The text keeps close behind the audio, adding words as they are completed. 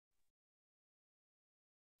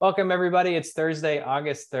Welcome, everybody. It's Thursday,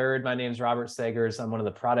 August 3rd. My name is Robert Sagers. I'm one of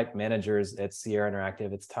the product managers at Sierra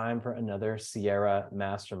Interactive. It's time for another Sierra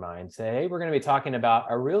Mastermind. Today, we're going to be talking about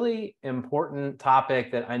a really important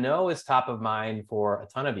topic that I know is top of mind for a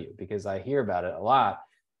ton of you because I hear about it a lot,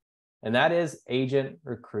 and that is agent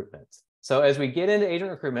recruitment. So as we get into agent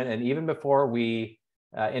recruitment, and even before we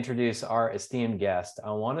introduce our esteemed guest, I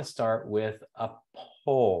want to start with a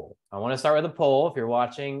poll. If you're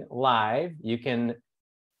watching live, you can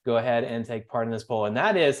go ahead and take part in this poll. And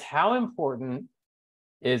that is, how important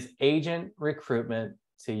is agent recruitment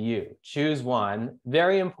to you? Choose one.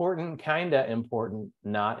 Very important, kind of important,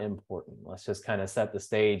 not important. Let's just kind of set the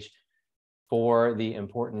stage for the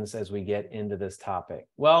importance as we get into this topic.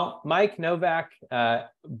 Well, Mike Novak,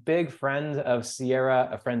 big friend of Sierra,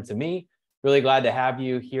 a friend to me. Really glad to have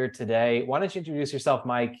you here today. Why don't you introduce yourself,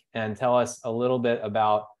 Mike, and tell us a little bit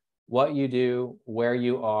about what you do, where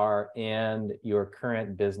you are, and your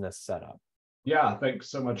current business setup. Yeah, thanks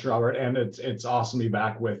so much, Robert. And it's awesome to be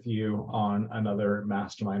back with you on another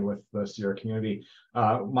mastermind with the Sierra community.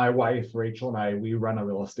 My wife, Rachel, and I, we run a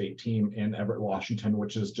real estate team in Everett, Washington,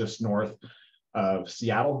 which is just north of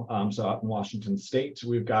Seattle. So out in Washington State,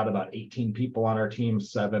 we've got about 18 people on our team,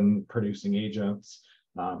 7 producing agents,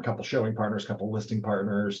 a couple showing partners, a couple listing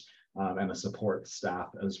partners, and a support staff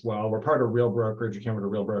as well. We're part of Real Brokerage. We came over to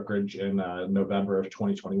Real Brokerage in November of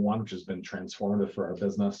 2021, which has been transformative for our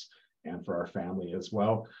business and for our family as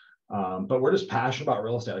well. But we're just passionate about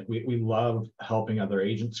real estate. Like we love helping other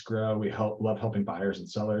agents grow. We love helping buyers and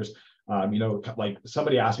sellers. Like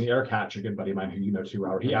somebody asked me, Eric Hatch, a good buddy of mine who you know too,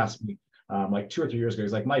 Robert, he asked me like 2 or 3 years ago,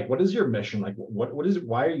 he's like, Mike, what is your mission? Like, what is it?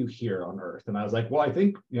 Why are you here on earth? And I was like, well, I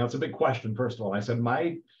think, it's a big question, first of all. I said,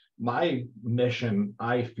 my mission,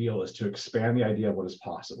 I feel, is to expand the idea of what is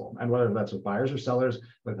possible. And whether that's with buyers or sellers,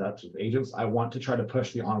 whether that's with agents, I want to try to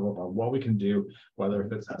push the envelope on what we can do, whether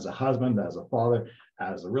if it's as a husband, as a father,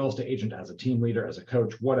 as a real estate agent, as a team leader, as a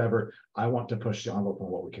coach, whatever. I want to push the envelope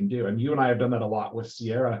on what we can do. And you and I have done that a lot with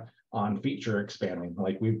Sierra on feature expanding.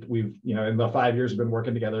 Like we've in the 5 years we've been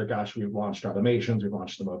working together, gosh, we've launched automations, we've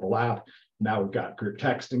launched the mobile app. Now we've got group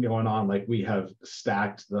texting going on. Like we have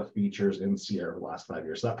stacked the features in Sierra the last 5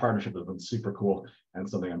 years. So that partnership has been super cool and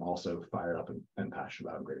something I'm also fired up and passionate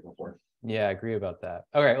about and grateful for. Yeah, I agree about that.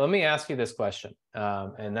 Okay, let me ask you this question.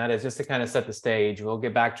 And that is just to kind of set the stage. We'll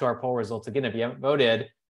get back to our poll results again. If you haven't voted,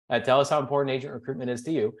 tell us how important agent recruitment is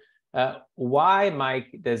to you. Why,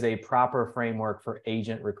 Mike, does a proper framework for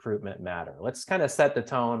agent recruitment matter? Let's kind of set the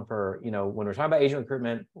tone for, when we're talking about agent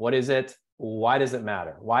recruitment, what is it? Why does it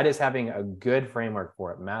matter? Why does having a good framework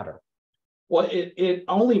for it matter? Well, it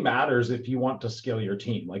only matters if you want to scale your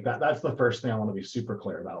team. Like that's the first thing I want to be super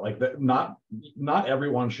clear about. Like that, not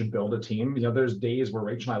everyone should build a team. There's days where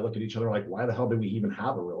Rachel and I look at each other like, why the hell do we even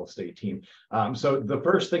have a real estate team? So the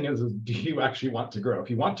first thing is do you actually want to grow? If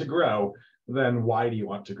you want to grow, then why do you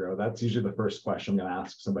want to grow? That's usually the first question I'm going to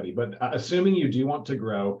ask somebody. But assuming you do want to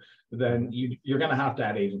grow, then you're going to have to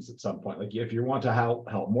add agents at some point. Like if you want to help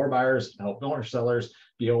more buyers, help more sellers,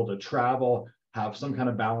 be able to travel, have some kind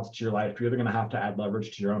of balance to your life, you're either going to have to add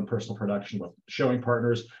leverage to your own personal production with showing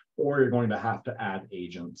partners, or you're going to have to add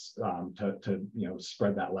agents to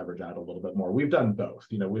spread that leverage out a little bit more. We've done both.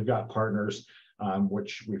 We've got partners,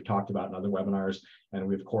 which we've talked about in other webinars, and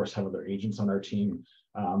we of course have other agents on our team.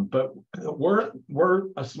 But we're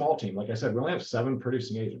a small team. Like I said, we only have 7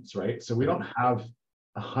 producing agents, right? So we don't have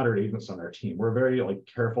 100 agents on our team. We're very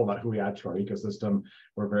careful about who we add to our ecosystem.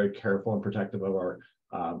 We're very careful and protective of our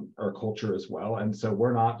culture as well. And so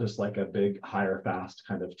we're not just like a big hire fast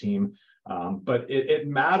kind of team. But it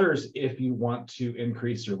matters if you want to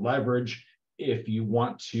increase your leverage, if you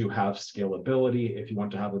want to have scalability, if you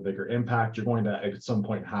want to have a bigger impact, you're going to at some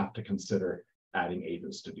point have to consider adding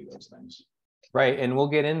agents to do those things. Right. And we'll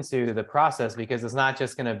get into the process because it's not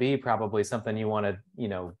just going to be probably something you want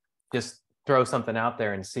to, just throw something out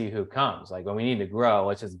there and see who comes. Like when we need to grow,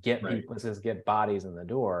 let's just get people, let's just get bodies in the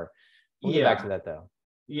door. We'll get back to that though.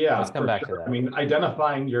 Yeah, let's come back to that. I mean,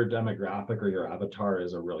 identifying your demographic or your avatar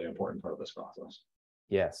is a really important part of this process.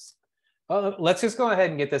 Yes. Well, let's just go ahead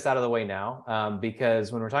and get this out of the way now,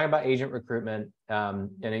 because when we're talking about agent recruitment, and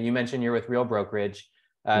you mentioned you're with Real Brokerage.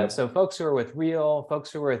 So folks who are with Real,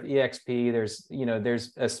 folks who are with EXP,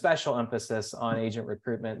 there's a special emphasis on agent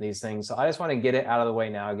recruitment and these things. So I just want to get it out of the way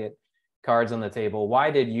now, get cards on the table.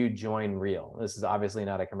 Why did you join Real? This is obviously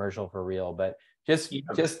not a commercial for Real, but just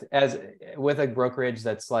as with a brokerage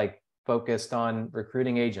that's like focused on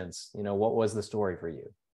recruiting agents, what was the story for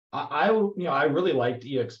you? I really liked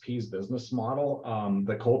EXP's business model.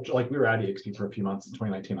 The culture, like we were at EXP for a few months in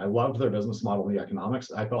 2019. I loved their business model and the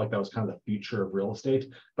economics. I felt like that was kind of the future of real estate,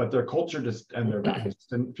 but their culture just and their values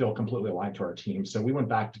didn't feel completely aligned to our team. So we went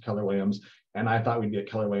back to Keller Williams, and I thought we'd be at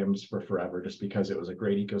Keller Williams for forever just because it was a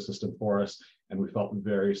great ecosystem for us, and we felt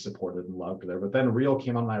very supported and loved there. But then Real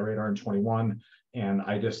came on my radar in 21. And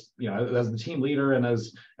I just, as the team leader and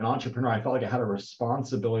as an entrepreneur, I felt like I had a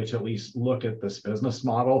responsibility to at least look at this business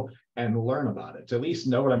model and learn about it, to at least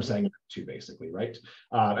know what I'm saying to, basically, right?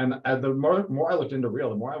 And the more I looked into Real,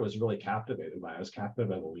 the more I was really captivated by it. I was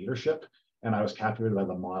captivated by the leadership, and I was captivated by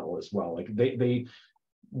the model as well. Like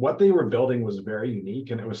what they were building was very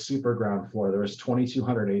unique, and it was super ground floor. There was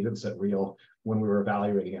 2,200 agents at Real when we were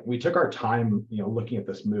evaluating it. We took our time, looking at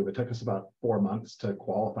this move. It took us about 4 months to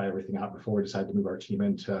qualify everything out before we decided to move our team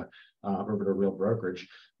into over to Real Brokerage.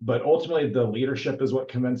 But ultimately, the leadership is what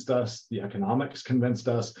convinced us. The economics convinced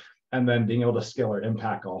us. And then being able to scale our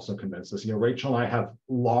impact also convinced us. Rachel and I have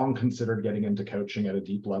long considered getting into coaching at a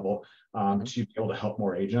deep level to be able to help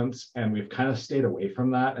more agents. And we've kind of stayed away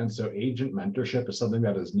from that. And so agent mentorship is something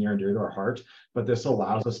that is near and dear to our heart. But this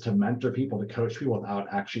allows us to mentor people, to coach people without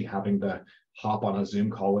actually having to hop on a Zoom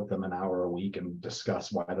call with them an hour a week and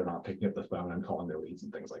discuss why they're not picking up the phone and calling their leads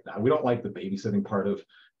and things like that. We don't like the babysitting part of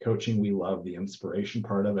coaching. We love the inspiration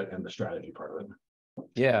part of it and the strategy part of it.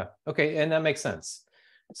 Yeah. Okay. And that makes sense.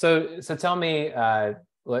 So tell me,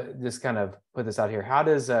 just kind of put this out here. How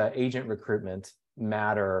does agent recruitment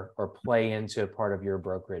matter or play into a part of your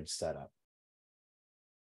brokerage setup?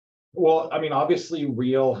 Well, obviously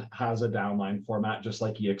Real has a downline format just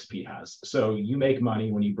like EXP has. So you make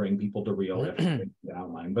money when you bring people to Real if you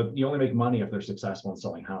downline, but you only make money if they're successful in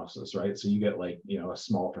selling houses, right? So you get a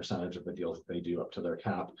small percentage of the deals that they do up to their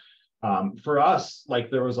cap. For us,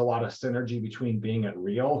 there was a lot of synergy between being at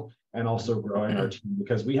Real and also growing our team,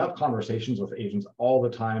 because we have conversations with agents all the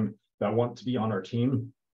time that want to be on our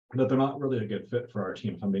team, but they're not really a good fit for our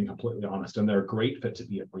team, if I'm being completely honest. And they're a great fit to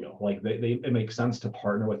be at Real. It makes sense to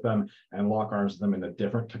partner with them and lock arms with them in a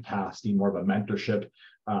different capacity, more of a mentorship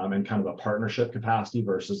and kind of a partnership capacity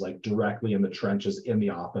versus directly in the trenches in the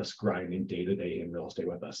office, grinding day to day in real estate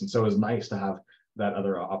with us. And so it was nice to have that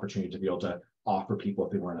other opportunity to be able to offer people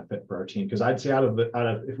if they weren't a fit for our team. Because I'd say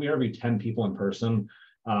if we interviewed 10 people in person,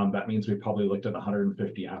 that means we probably looked at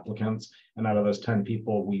 150 applicants, and out of those 10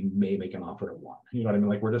 people, we may make an offer to one. You know what I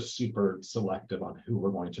mean? We're just super selective on who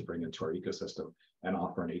we're going to bring into our ecosystem and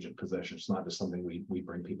offer an agent position. It's not just something we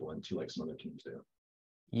bring people into like some other teams do.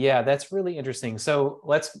 Yeah, that's really interesting. So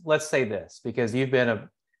let's say this, because you've been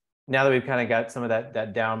now that we've kind of got some of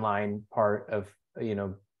that downline part of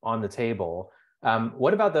on the table.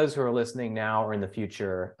 What about those who are listening now or in the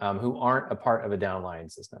future who aren't a part of a downline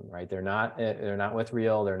system, right? They're not with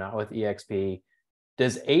Real, they're not with EXP.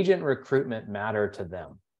 Does agent recruitment matter to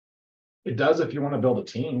them? It does if you want to build a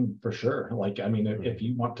team, for sure. If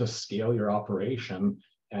you want to scale your operation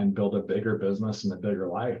and build a bigger business and a bigger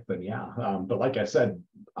life, then yeah. But like I said,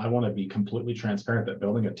 I want to be completely transparent that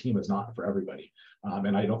building a team is not for everybody.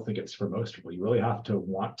 And I don't think it's for most people. You really have to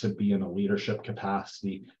want to be in a leadership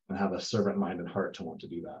capacity and have a servant mind and heart to want to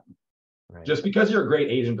do that. Right. Just because you're a great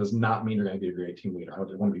agent does not mean you're going to be a great team leader. I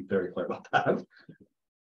want to be very clear about that.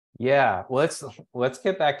 Yeah, well, let's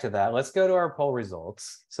get back to that. Let's go to our poll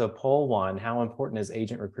results. So poll 1, how important is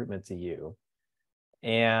agent recruitment to you?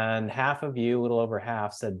 And half of you, a little over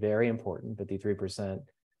half, said very important, 53%.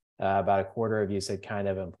 About a quarter of you said kind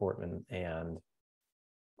of important, and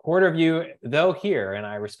a quarter of you, though here, and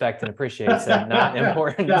I respect and appreciate, said not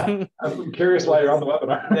important. Yeah, I'm curious why you're on the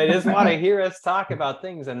webinar. They just want to hear us talk about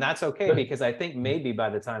things, and that's okay, because I think maybe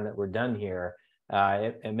by the time that we're done here,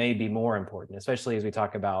 it may be more important, especially as we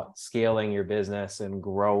talk about scaling your business and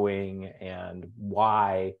growing and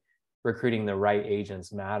why recruiting the right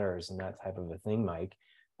agents matters and that type of a thing, Mike.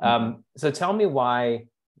 So tell me why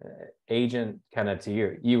agent kind of to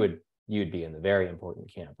you'd be in the very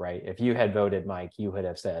important camp, right? If you had voted Mike, you would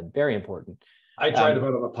have said very important. I tried to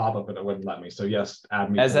vote on the pop-up and it wouldn't let me. So yes,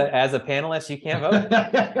 add me. As a panelist, you can't vote,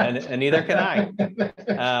 and neither can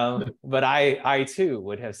I. But I too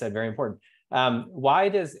would have said very important. Why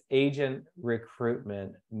does agent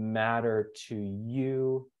recruitment matter to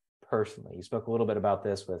you personally? You spoke a little bit about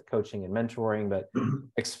this with coaching and mentoring, but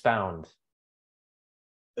expound.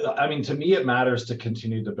 To me, it matters to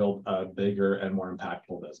continue to build a bigger and more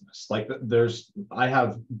impactful business. I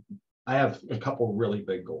have a couple really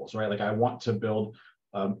big goals, right? I want to build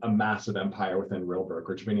a massive empire within real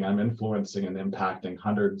brokerage, meaning I'm influencing and impacting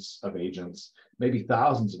hundreds of agents, maybe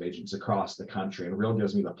thousands of agents across the country. And Real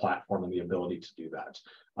gives me the platform and the ability to do that.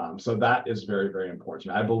 So that is very, very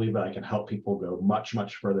important. I believe that I can help people go much,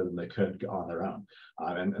 much further than they could on their own.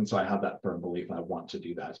 And so I have that firm belief and I want to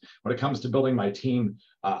do that. When it comes to building my team,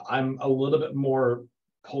 I'm a little bit more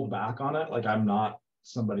pulled back on it. Like I'm not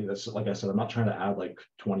somebody that's, like I said, I'm not trying to add like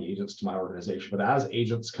 20 agents to my organization, but as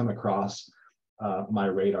agents come across my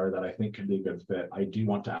radar that I think could be a good fit, I do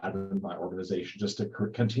want to add them to my organization just to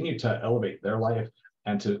continue to elevate their life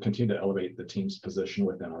and to continue to elevate the team's position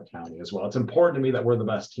within our county as well. It's important to me that we're the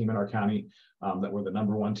best team in our county, that we're the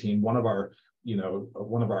 #1 team. One of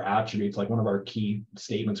our attributes, like one of our key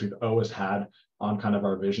statements we've always had on kind of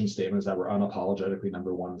our vision statement is that we're unapologetically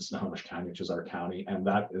 #1 in Snohomish County, which is our county. And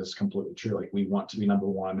that is completely true. Like we want to be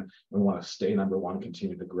 #1, we want to stay #1,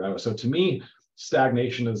 continue to grow. So to me,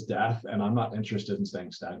 stagnation is death, and I'm not interested in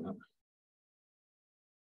staying stagnant.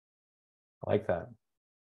 I like that.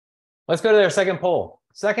 Let's go to their second poll.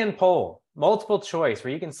 Second poll, multiple choice,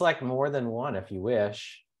 where you can select more than one if you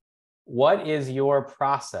wish. What is your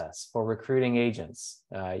process for recruiting agents?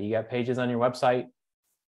 You got pages on your website.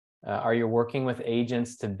 Are you working with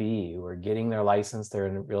agents to be who are getting their license? They're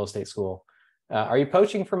in real estate school. Are you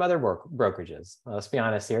poaching from other brokerages? Let's be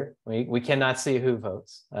honest here. We cannot see who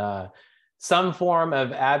votes. Some form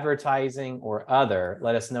of advertising or other,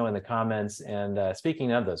 let us know in the comments. And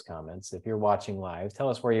speaking of those comments, if you're watching live, tell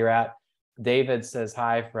us where you're at. David says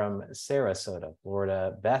hi from Sarasota,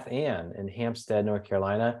 Florida. Beth Ann in Hampstead, North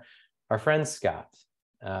Carolina. Our friend Scott,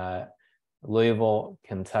 Louisville,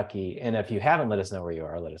 Kentucky. And if you haven't let us know where you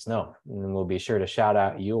are, let us know. And we'll be sure to shout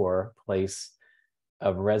out your place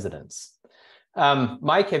of residence.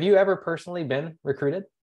 Mike, have you ever personally been recruited?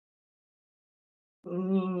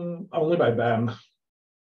 Only by Ben.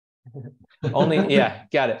 Only, yeah,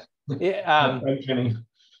 got it. Yeah,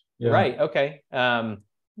 yeah. Right, okay.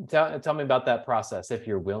 Tell me about that process, if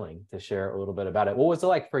you're willing to share a little bit about it. What was it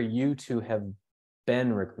like for you to have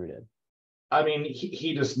been recruited? I mean,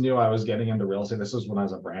 he just knew I was getting into real estate. This was when I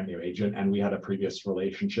was a brand new agent and we had a previous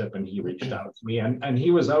relationship, and he reached out to me, and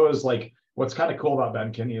he was always like, what's kind of cool about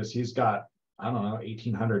Ben Kinney is he's got, I don't know,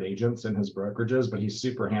 1,800 agents in his brokerages, but he's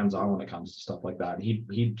super hands-on when it comes to stuff like that. And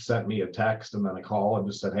he sent me a text and then a call and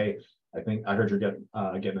just said, hey, I heard you're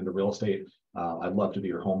getting into real estate. I'd love to be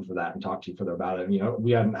your home for that and talk to you further about it. And,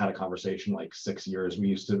 we hadn't had a conversation like 6 years. We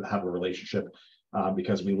used to have a relationship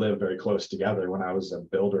because we lived very close together when I was a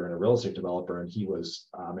builder and a real estate developer, and he was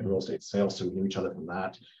in real estate sales. So we knew each other from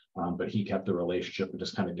that. But he kept the relationship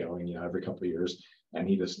just kind of going, every couple of years. And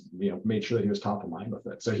he just, made sure that he was top of mind with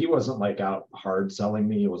it. So he wasn't like out hard selling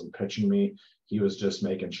me. He wasn't pitching me. He was just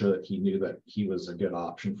making sure that he knew that he was a good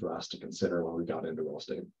option for us to consider when we got into real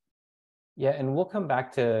estate. Yeah, and we'll come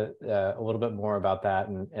back to a little bit more about that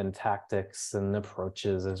and tactics and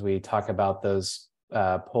approaches as we talk about those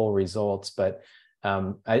poll results. But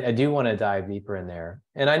I do want to dive deeper in there.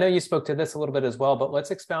 And I know you spoke to this a little bit as well, but let's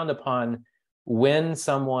expound upon when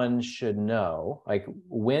someone should know, like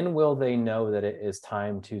when will they know that it is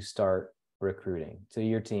time to start recruiting to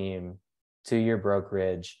your team, to your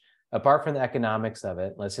brokerage, apart from the economics of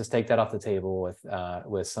it. Let's just take that off the table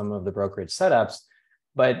with some of the brokerage setups.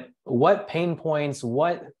 But what pain points,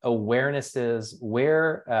 what awarenesses,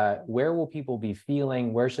 where will people be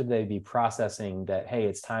feeling, where should they be processing that, hey,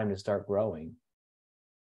 it's time to start growing?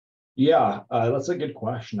 Yeah, that's a good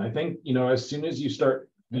question. I think, as soon as you start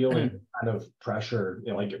feeling kind of pressure,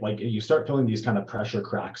 like you start feeling these kind of pressure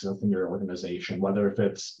cracks within your organization, whether if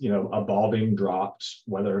it's, a ball being dropped,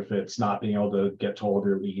 whether if it's not being able to get to all of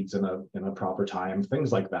your leads in a proper time,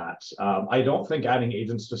 things like that. I don't think adding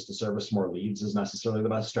agents just to service more leads is necessarily the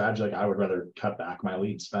best strategy. Like I would rather cut back my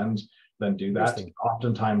lead spend than do that.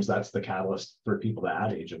 Oftentimes that's the catalyst for people to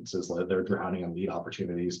add agents, is that they're drowning in lead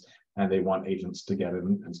opportunities and they want agents to get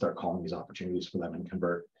in and start calling these opportunities for them and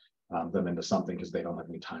convert them into something because they don't have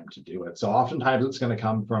any time to do it. So oftentimes it's going to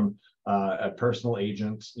come from a personal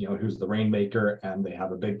agent, who's the rainmaker, and they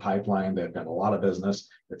have a big pipeline. They've got a lot of business.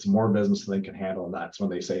 It's more business than they can handle. And that's when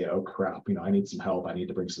they say, oh crap, I need some help. I need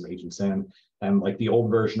to bring some agents in. And like the old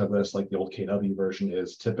version of this, like the old KW version,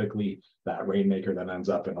 is typically that rainmaker that ends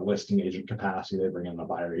up in a listing agent capacity. They bring in a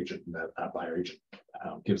buyer agent, and that buyer agent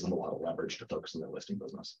gives them a lot of leverage to focus on their listing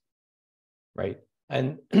business. Right.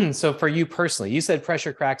 And so for you personally, you said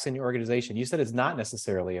pressure cracks in your organization. You said it's not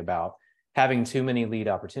necessarily about having too many lead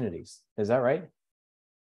opportunities. Is that right?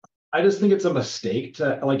 I just think it's a mistake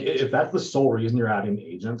to, like, if that's the sole reason you're adding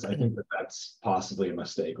agents, I think that that's possibly a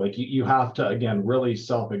mistake. Like you have to, again, really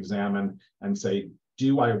self-examine and say,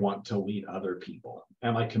 do I want to lead other people?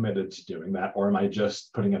 Am I committed to doing that? Or am I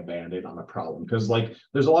just putting a Band-Aid on a problem? Because like,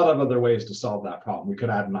 there's a lot of other ways to solve that problem. We could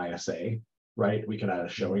add an ISA, right? We could add a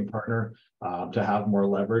showing partner to have more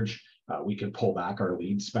leverage. We could pull back our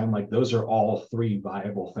lead spend. Like, those are all three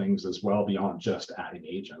viable things as well, beyond just adding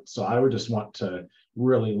agents. So I would just want to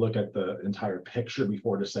really look at the entire picture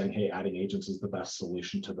before just saying, hey, adding agents is the best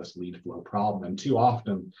solution to this lead flow problem. And too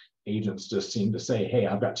often agents just seem to say, hey,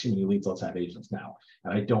 I've got too many leads, let's add agents now.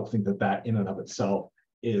 And I don't think that that in and of itself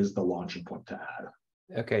is the launching point to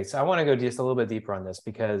add. Okay, so I want to go just a little bit deeper on this,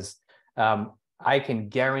 because I can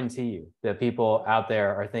guarantee you that people out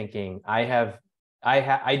there are thinking, I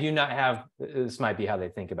do not have, this might be how they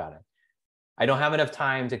think about it. I don't have enough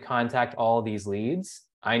time to contact all these leads.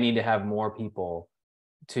 I need to have more people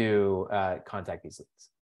to contact these leads.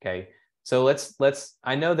 Okay. So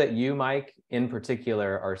I know that you, Mike, in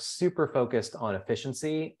particular, are super focused on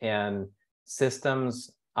efficiency and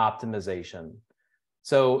systems optimization.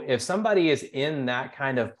 So if somebody is in that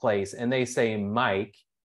kind of place and they say, Mike,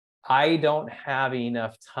 I don't have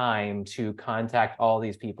enough time to contact all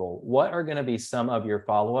these people, what are going to be some of your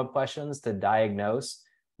follow-up questions to diagnose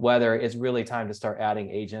whether it's really time to start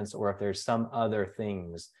adding agents, or if there's some other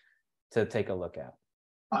things to take a look at?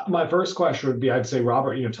 My first question would be, I'd say,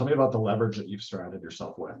 Robert, tell me about the leverage that you've surrounded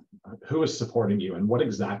yourself with. Who is supporting you, and what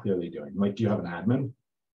exactly are they doing? Like, do you have an admin?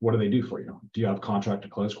 What do they do for you? Do you have a contract to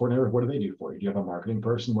close coordinator? What do they do for you? Do you have a marketing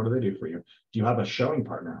person? What do they do for you? Do you have a showing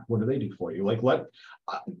partner? What do they do for you? Like,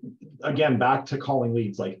 again, back to calling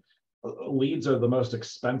leads, like, leads are the most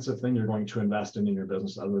expensive thing you're going to invest in your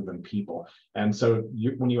business other than people. And so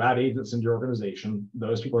when you add agents into your organization,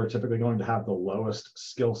 those people are typically going to have the lowest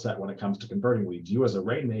skill set when it comes to converting leads. You as a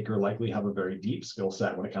rainmaker likely have a very deep skill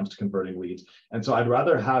set when it comes to converting leads. And so I'd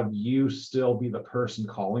rather have you still be the person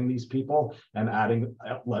calling these people and adding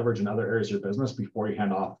leverage in other areas of your business before you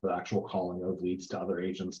hand off the actual calling of leads to other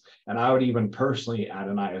agents. And I would even personally add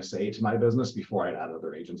an ISA to my business before I'd add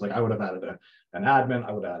other agents. Like, I would have added an admin,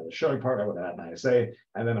 I would add a showing partner, I would add an ISA.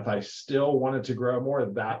 And then if I still wanted to grow more,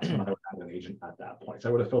 that's when I would add an agent at that point. So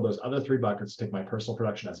I would have filled those other three buckets, take my personal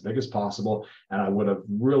production as big as possible. And I would have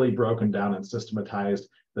really broken down and systematized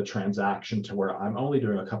the transaction to where I'm only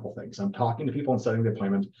doing a couple things. I'm talking to people and setting the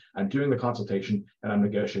appointment, I'm doing the consultation, and I'm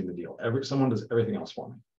negotiating the deal. Someone does everything else for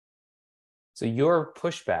me. So your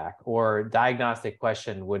pushback or diagnostic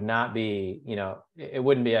question would not be, it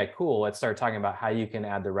wouldn't be like, cool, let's start talking about how you can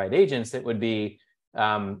add the right agents. It would be,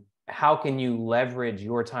 how can you leverage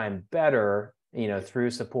your time better,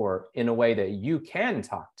 through support in a way that you can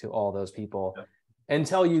talk to all those people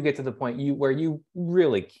until you get to the point where you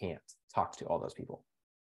really can't talk to all those people.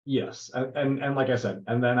 Yes. And like I said,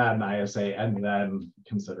 and then add an ISA, and then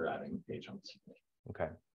consider adding agents. Okay.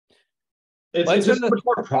 It's just much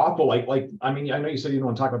more profitable. Like, I mean, I know you said you don't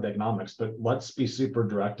want to talk about the economics, but let's be super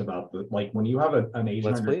direct about when you have an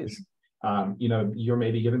agent on your team, you're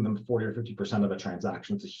maybe giving them 40 or 50% of the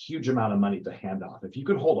transaction. It's a huge amount of money to hand off. If you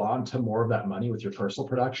could hold on to more of that money with your personal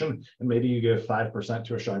production, and maybe you give 5%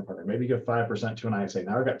 to a showing partner, maybe you give 5% to an ISA.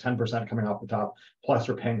 Now we've got 10% coming off the top, plus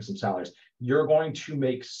we're paying some salaries. You're going to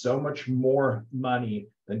make so much more money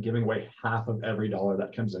than giving away half of every dollar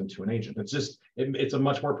that comes into an agent. It's a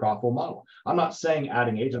much more profitable model. I'm not saying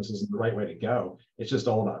adding agents isn't the right way to go. It's just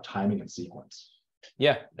all about timing and sequence.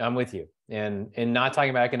 Yeah, I'm with you. And not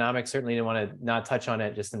talking about economics, certainly didn't want to not touch on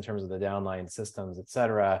it just in terms of the downline systems, et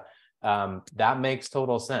cetera. That makes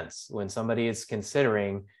total sense. When somebody is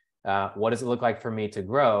considering, what does it look like for me to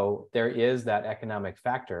grow? There is that economic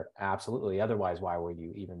factor. Absolutely. Otherwise, why would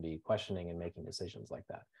you even be questioning and making decisions like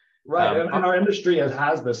that? Right. And our industry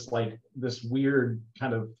has this weird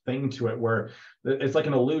kind of thing to it where it's like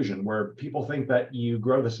an illusion where people think that you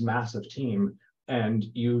grow this massive team and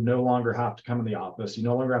you no longer have to come in the office. You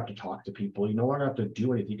no longer have to talk to people. You no longer have to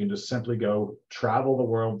do anything. You can just simply go travel the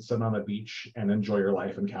world, sit on a beach, and enjoy your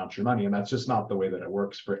life and count your money. And that's just not the way that it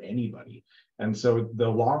works for anybody. And so the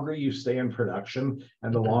longer you stay in production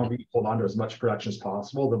and the longer you hold on to as much production as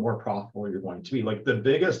possible, the more profitable you're going to be. Like, the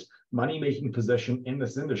biggest money-making position in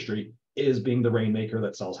this industry is being the rainmaker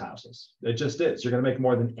that sells houses. It just is. You're going to make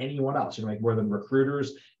more than anyone else. You're going to make more than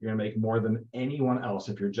recruiters. You're going to make more than anyone else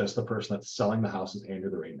if you're just the person that's selling the houses and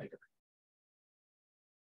you're the rainmaker.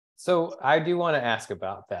 So I do want to ask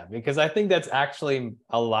about that, because I think that's actually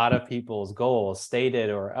a lot of people's goals, stated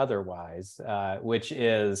or otherwise, which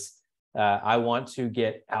is, I want to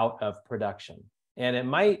get out of production. And it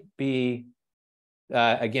might be,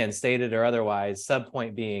 again, stated or otherwise,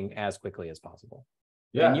 subpoint being as quickly as possible.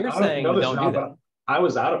 Yeah, and you're saying don't do that. I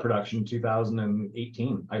was out of production in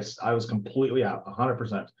 2018. I was completely out,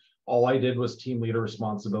 100%. all I did was team leader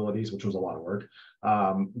responsibilities, which was a lot of work.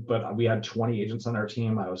 But we had 20 agents on our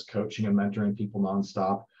team. I was coaching and mentoring people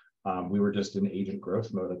nonstop. We were just in agent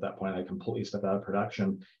growth mode at that point. I completely stepped out of production,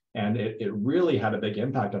 and it really had a big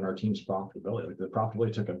impact on our team's profitability. Like the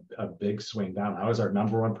profitability took a big swing down. I was our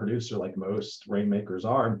 #1 producer, like most rainmakers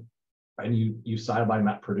are. And you sideline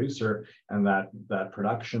that producer and that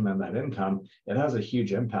production and that income, it has a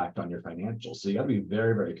huge impact on your financials. So you got to be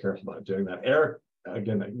very, very careful about doing that. Eric,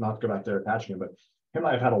 again, not to go back to Eric Hatching, but him and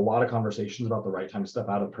I have had a lot of conversations about the right time to step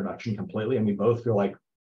out of production completely. And we both feel like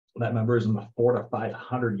that number is in the 400 to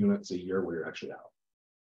 500 units a year where you're actually out.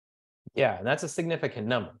 Yeah, and that's a significant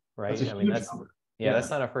number, right? That's a huge number. Yeah,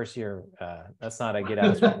 that's not a first year, that's not a get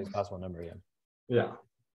out as quickly as possible number yet. Yeah.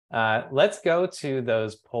 Let's go to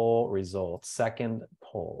those poll results, second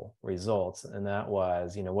poll results. And that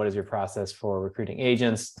was, what is your process for recruiting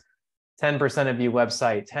agents? 10% of you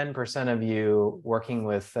website, 10% of you working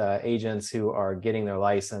with agents who are getting their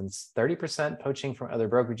license, 30% poaching from other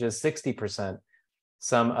brokerages, 60%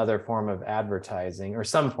 some other form of advertising or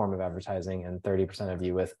some form of advertising, and 30% of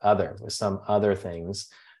you with some other things.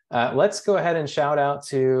 Let's go ahead and shout out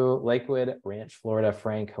to Lakewood Ranch, Florida.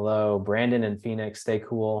 Frank, hello. Brandon in Phoenix, stay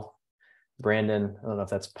cool. Brandon, I don't know if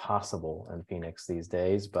that's possible in Phoenix these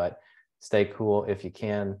days, but stay cool if you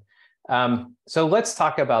can. So let's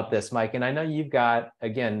talk about this, Mike. And I know you've got,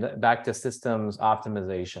 again, back to systems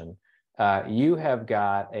optimization. You have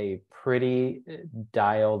got a pretty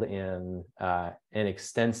dialed in and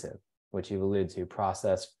extensive, which you've alluded to,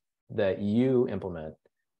 process that you implement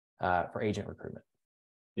for agent recruitment.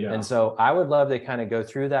 Yeah. And so I would love to kind of go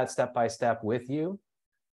through that step by step with you,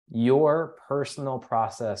 your personal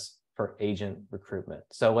process for agent recruitment.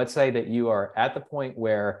 So let's say that you are at the point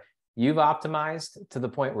where you've optimized to the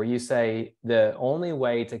point where you say the only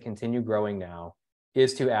way to continue growing now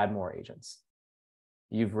is to add more agents.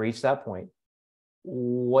 You've reached that point.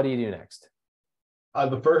 What do you do next?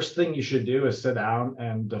 The first thing you should do is sit down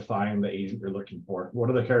and define the agent you're looking for. What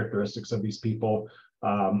are the characteristics of these people?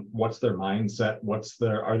 What's their mindset?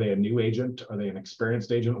 Are they a new agent? Are they an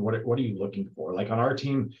experienced agent? What are you looking for? Like on our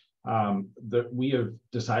team, we have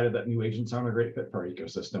decided that new agents aren't a great fit for our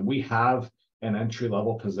ecosystem. We have an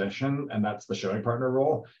entry-level position, and that's the showing partner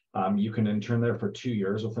role. You can intern there for 2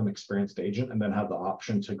 years with an experienced agent and then have the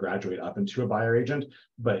option to graduate up into a buyer agent,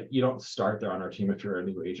 but you don't start there on our team if you're a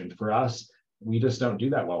new agent. For us, we just don't do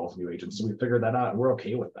that well with new agents. So we figured that out and we're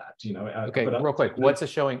okay with that. Okay, real quick, what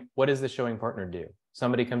does the showing partner do?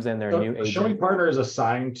 Somebody comes in, they're a new agent. The showing partner is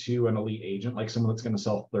assigned to an elite agent, like someone that's going to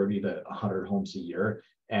sell 30 to 100 homes a year.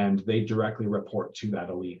 And they directly report to that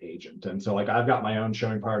elite agent. And so like I've got my own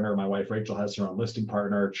showing partner, my wife Rachel has her own listing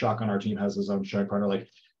partner, Chuck on our team has his own showing partner,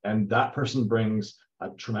 and that person brings a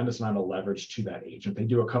tremendous amount of leverage to that agent. They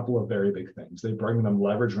do a couple of very big things. They bring them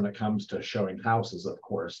leverage when it comes to showing houses, of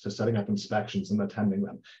course, to setting up inspections and attending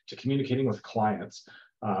them, to communicating with clients.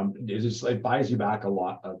 It buys you back a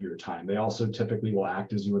lot of your time. They also typically will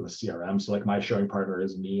act as you in the CRM. So like my showing partner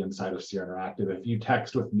is me inside of Sierra Interactive. If you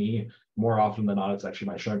text with me, more often than not, it's actually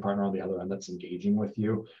my showing partner on the other end that's engaging with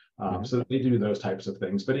you. So they do those types of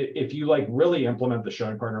things. But if you really implement the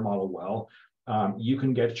showing partner model well, you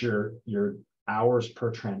can get your hours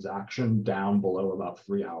per transaction down below about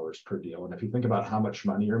 3 hours per deal. And if you think about how much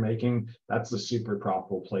money you're making, that's a super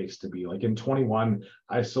profitable place to be. Like in 21,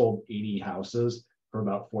 I sold 80 houses for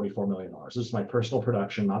about $44 million. This is my personal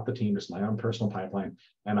production, not the team, just my own personal pipeline.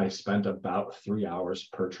 And I spent about 3 hours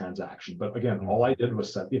per transaction. But again, all I did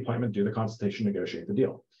was set the appointment, do the consultation, negotiate the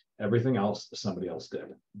deal. Everything else, somebody else did.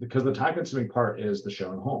 Because the time consuming part is the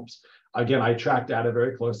showing homes. Again, I track data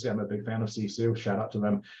very closely. I'm a big fan of Sisu, shout out to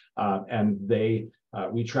them. And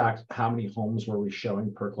we tracked how many homes were we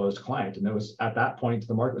showing per closed client. And it was at that point,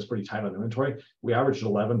 the market was pretty tight on inventory. We averaged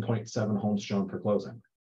 11.7 homes shown per closing.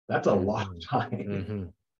 That's a lot of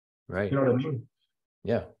time. Right. You know what I mean?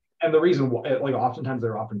 Yeah. And the reason why, oftentimes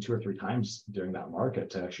they're often 2 or 3 times during that market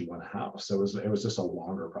to actually win a house. So it was just a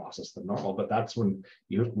longer process than normal, but that's when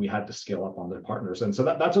we had to scale up on their partners. And so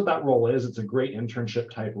that's what that role is. It's a great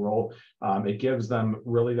internship type role. It gives them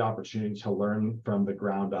really the opportunity to learn from the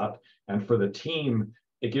ground up. And for the team,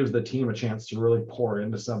 it gives the team a chance to really pour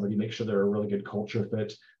into somebody, make sure they're a really good culture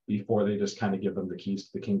fit before they just kind of give them the keys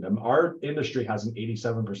to the kingdom. Our industry has an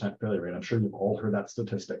 87% failure rate. I'm sure you've all heard that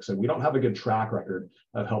statistic. So we don't have a good track record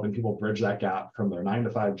of helping people bridge that gap from their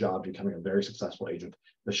 9-to-5 job to becoming a very successful agent.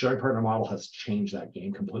 The showing partner model has changed that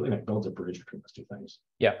game completely, and it builds a bridge between those two things.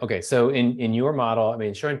 Yeah. Okay. So in your model, I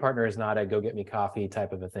mean, showing partner is not a go get me coffee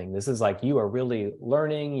type of a thing. This is like you are really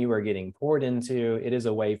learning, you are getting poured into. It is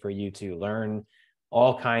a way for you to learn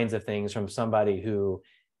all kinds of things from somebody who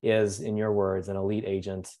is, in your words, an elite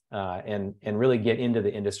agent, and really get into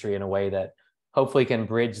the industry in a way that hopefully can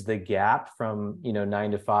bridge the gap from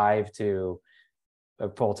 9 to 5 to a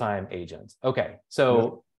full-time agent. Okay,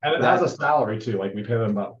 so and it has a salary too. Like we pay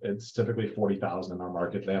them about, it's typically 40,000 in our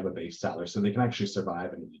market. They have a base salary, so they can actually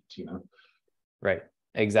survive and eat. Right,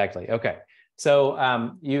 exactly. Okay,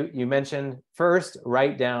 so you mentioned first,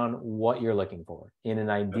 write down what you're looking for in an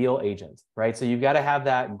ideal agent, right? So you've got to have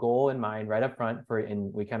that goal in mind right up front.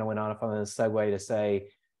 And we kind of went on a segue to say,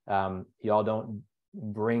 y'all don't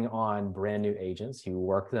bring on brand new agents. You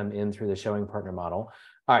work them in through the showing partner model.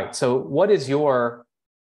 All right, so what is your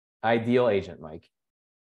ideal agent, Mike?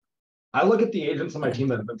 I look at the agents on my team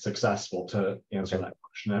that have been successful to answer that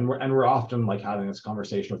question. And we're often like having this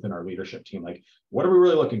conversation within our leadership team. Like, what are we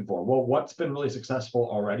really looking for? Well, what's been really successful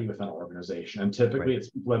already within an organization? And typically it's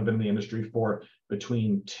people that have been in the industry for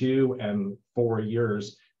between 2 and 4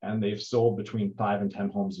 years, and they've sold between 5 and 10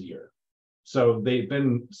 homes a year. So they've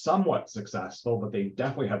been somewhat successful, but they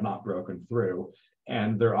definitely have not broken through.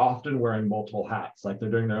 And they're often wearing multiple hats, like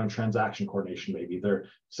they're doing their own transaction coordination. Maybe they're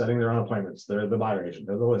setting their own appointments. They're the buyer agent,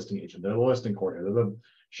 they're the listing agent, they're the listing coordinator, they're the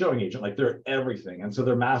showing agent, like they're everything. And so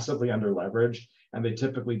they're massively under leveraged, and they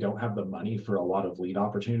typically don't have the money for a lot of lead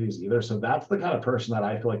opportunities either. So that's the kind of person that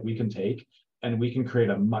I feel like we can take and we can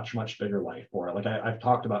create a much, much bigger life for it. Like I've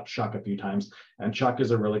talked about Chuck a few times, and Chuck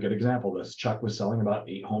is a really good example of this. Chuck was selling about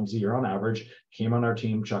 8 homes a year on average, came on our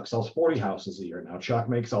team. Chuck sells 40 houses a year now. Chuck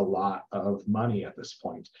makes a lot of money at this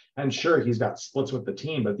point. And sure, he's got splits with the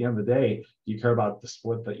team, but at the end of the day, do you care about the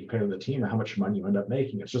split that you pay to the team or how much money you end up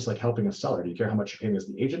making? It's just like helping a seller. Do you care how much you're paying as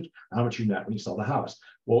the agent or how much you net when you sell the house?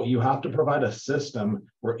 Well, you have to provide a system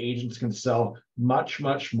where agents can sell much,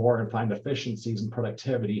 much more and find efficiencies and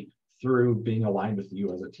productivity through being aligned with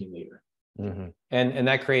you as a team leader. Mm-hmm. And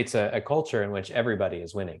that creates a culture in which everybody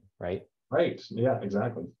is winning, right? Right. Yeah,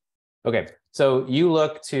 exactly. Okay. So you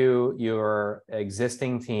look to your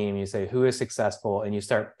existing team, you say who is successful, and you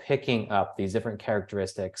start picking up these different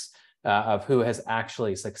characteristics of who has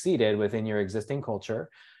actually succeeded within your existing culture.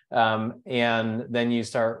 And then you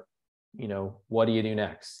start, what do you do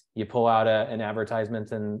next? You pull out an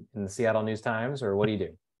advertisement in the Seattle News Times, or what do you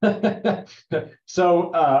do?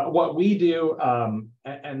 So what we do,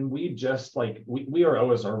 and we just like, we are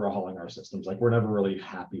always overhauling our systems. Like we're never really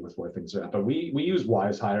happy with where things are at, but we use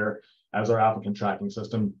WiseHire as our applicant tracking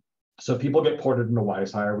system. So people get ported into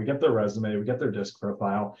WiseHire, we get their resume, we get their disc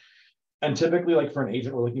profile. And typically, like for an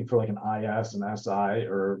agent, we're looking for like an IS, an SI,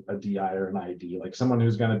 or a DI or an ID, like someone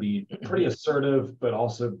who's going to be pretty assertive, but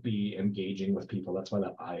also be engaging with people. That's why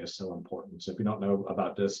that I is so important. So if you don't know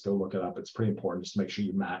about this, go look it up. It's pretty important just to make sure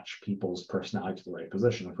you match people's personality to the right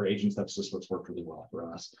position. And for agents, that's just what's worked really well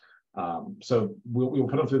for us. So we will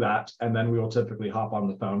put them through that, and then we will typically hop on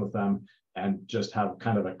the phone with them and just have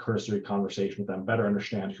kind of a cursory conversation with them, better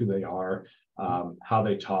understand who they are, how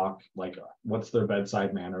they talk, like what's their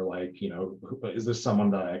bedside manner like, is this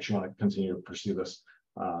someone that I actually want to continue to pursue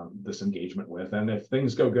this engagement with? And if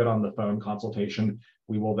things go good on the phone consultation,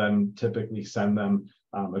 we will then typically send them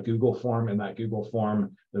a Google form. In that Google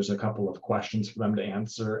form, there's a couple of questions for them to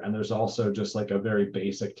answer. And there's also just like a very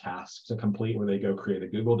basic task to complete where they go create a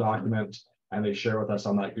Google document, and they share with us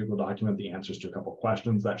on that Google document the answers to a couple of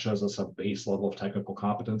questions. That shows us a base level of technical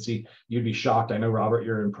competency. You'd be shocked. I know, Robert,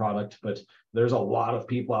 you're in product, but there's a lot of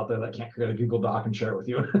people out there that can't create a Google Doc and share it with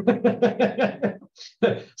you.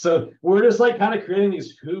 So we're just like kind of creating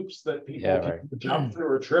these hoops that people can jump through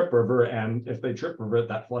or trip over. And if they trip over it,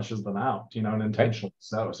 that flushes them out, and intentionally.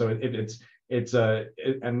 So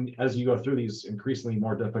and as you go through these increasingly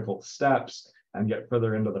more difficult steps and get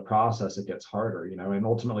further into the process, it gets harder, and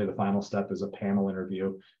ultimately the final step is a panel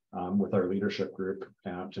interview with our leadership group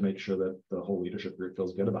to make sure that the whole leadership group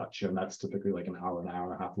feels good about you. And that's typically like an hour and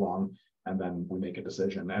a half long. And then we make a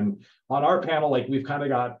decision. And on our panel, like we've kind of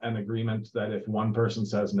got an agreement that if one person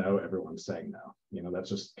says no, everyone's saying no. That's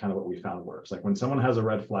just kind of what we found works. Like when someone has a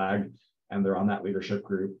red flag and they're on that leadership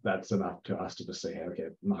group, that's enough to us to just say, hey, okay,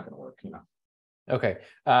 not going to work, Okay,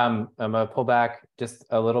 I'm gonna pull back just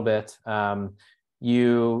a little bit.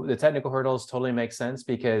 The technical hurdles totally make sense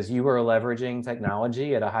because you are leveraging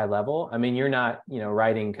technology at a high level. I mean, you're not,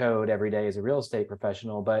 writing code every day as a real estate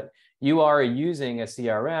professional, but you are using a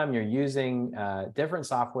CRM, you're using different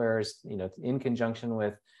softwares, in conjunction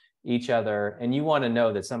with each other. And you want to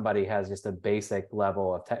know that somebody has just a basic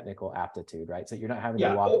level of technical aptitude, right? So you're not having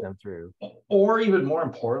to walk them through. Or even more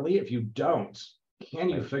importantly, if you don't, can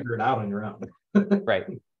you figure it out on your own? Right.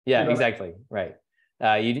 Yeah, exactly. Right.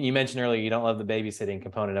 You mentioned earlier you don't love the babysitting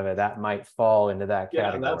component of it. That might fall into that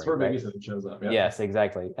category. Yeah, that's where right? babysitting shows up. Yeah. Yes,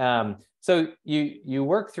 exactly. So you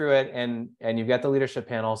work through it, and you've got the leadership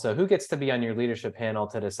panel. So who gets to be on your leadership panel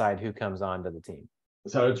to decide who comes on to the team?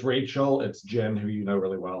 So it's Rachel, it's Jen, who you know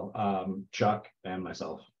really well, Chuck, and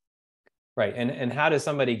myself. Right. And how does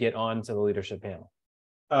somebody get onto the leadership panel?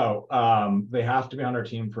 They have to be on our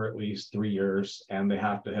team for at least 3 years, and they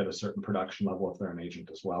have to hit a certain production level if they're an agent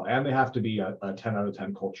as well. And they have to be a 10 out of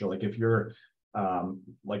 10 culture. Like if you're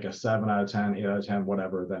like a 7 out of 10, 8 out of 10,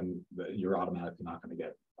 whatever, then you're automatically not going to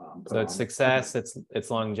get so it's success, it's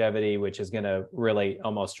longevity, which is going to relate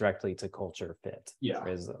almost directly to culture fit. Yeah,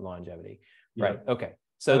 is longevity. Yeah. Right. Okay.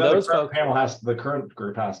 So those folks, the current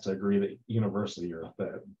group has to agree that university you're a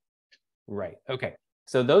fit. Right. Okay.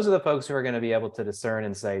 So those are the folks who are going to be able to discern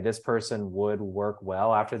and say this person would work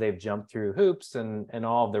well after they've jumped through hoops and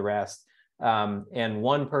all of the rest. And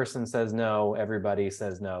one person says no, everybody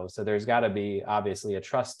says no. So there's got to be obviously a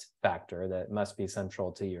trust factor that must be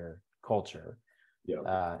central to your culture.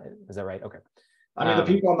 Yeah. Is that right? Okay. I mean, the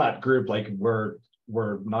people in that group, like we're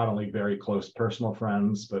not only very close personal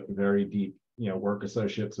friends, but very deep, work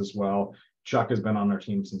associates as well. Chuck has been on our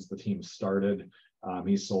team since the team started.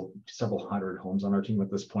 He's sold several hundred homes on our team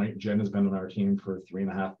at this point. Jen has been on our team for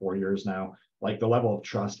 3.5, 4 years now. Like the level of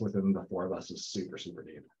trust within the four of us is super, super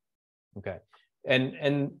deep. Okay.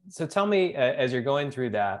 And so tell me, as you're going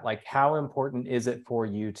through that, like how important is it for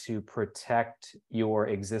you to protect your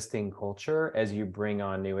existing culture as you bring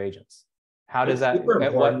on new agents? How does that, where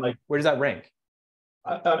does that rank?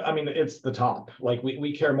 I mean, it's the top. Like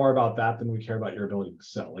we care more about that than we care about your ability to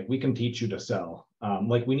sell. Like we can teach you to sell.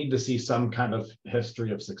 Like we need to see some kind of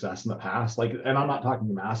history of success in the past. Like, and I'm not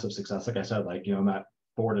talking massive success. Like I said, like, that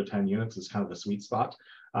 4 to 10 units is kind of the sweet spot.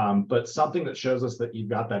 But something that shows us that you've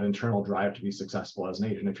got that internal drive to be successful as an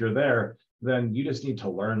agent. If you're there, then you just need to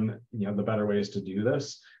learn, the better ways to do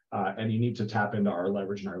this. And you need to tap into our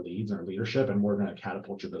leverage and our leads and our leadership, and we're going to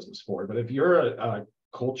catapult your business forward. But if you're a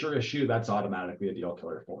culture issue, that's automatically a deal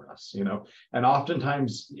killer for us, and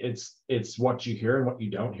oftentimes it's what you hear and what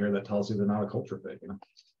you don't hear that tells you they're not a culture fit.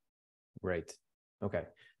 Right. Okay.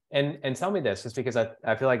 And tell me this, just because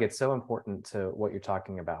I feel like it's so important to what you're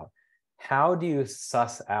talking about. How do you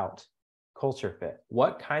suss out culture fit?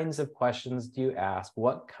 What kinds of questions do you ask?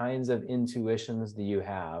 What kinds of intuitions do you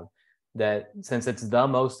have that, since it's the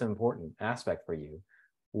most important aspect for you,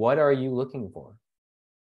 what are you looking for?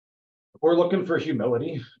 We're looking for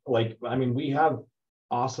humility. Like, I mean, we have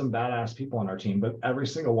awesome, badass people on our team, but every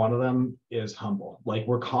single one of them is humble. Like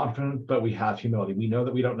we're confident, but we have humility. We know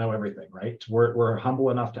that we don't know everything, right? We're humble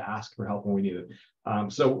enough to ask for help when we need it.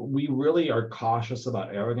 So we really are cautious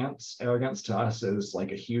about arrogance. Arrogance to us is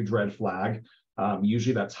like a huge red flag.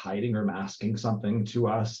 Usually that's hiding or masking something to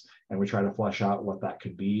us, and we try to flesh out what that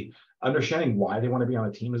could be. Understanding why they want to be on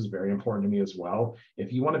a team is very important to me as well.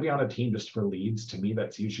 If you want to be on a team just for leads, to me,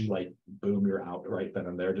 that's usually like, boom, you're out right then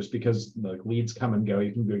and there. Just because the leads come and go,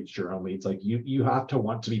 you can go get your own leads. Like you have to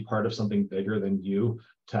want to be part of something bigger than you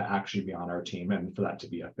to actually be on our team and for that to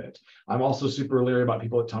be a fit. I'm also super leery about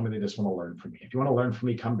people that tell me they just want to learn from me. If you want to learn from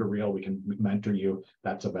me, come to Real, we can mentor you.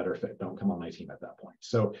 That's a better fit. Don't come on my team at that point.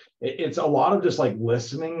 So it's a lot of just like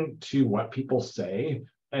listening to what people say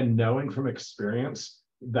and knowing from experience,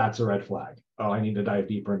 that's a red flag. Oh, I need to dive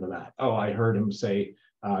deeper into that. Oh, I heard him say,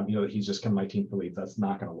 that he's just come to my team for leads. That's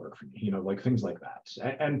not going to work for me, like things like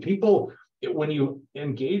that. And people, when you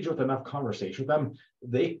engage with enough conversation with them,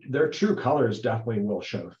 their true colors definitely will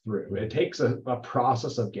show through. It takes a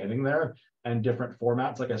process of getting there and different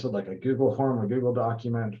formats. Like I said, like a Google form, a Google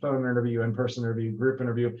document, phone interview, in-person interview, group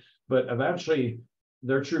interview, but eventually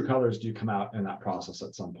their true colors do come out in that process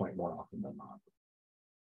at some point more often than not.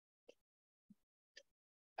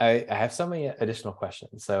 I have so many additional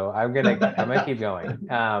questions, so I'm gonna keep going.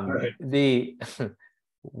 Right.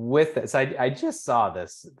 So I just saw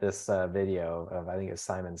this video of, I think it's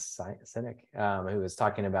Simon Sinek, who was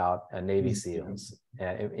talking about Navy SEALs,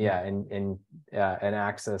 and an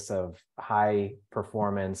axis of high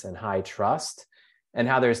performance and high trust, and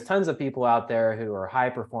how there's tons of people out there who are high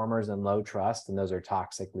performers and low trust, and those are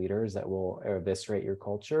toxic leaders that will eviscerate your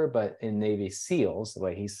culture. But in Navy SEALs, the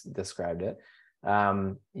way he's described it,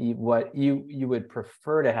 what you would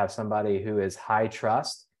prefer to have somebody who is high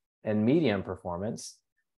trust and medium performance,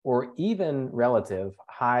 or even relative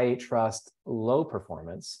high trust, low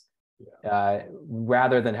performance,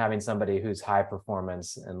 rather than having somebody who's high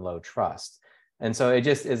performance and low trust. And so it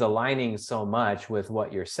just is aligning so much with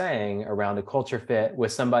what you're saying around a culture fit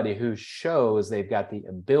with somebody who shows they've got the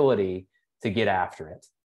ability to get after it,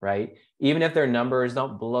 right? Even if their numbers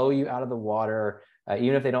don't blow you out of the water,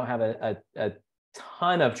 even if they don't have a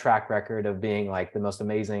ton of track record of being like the most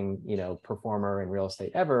amazing, performer in real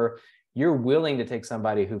estate ever, you're willing to take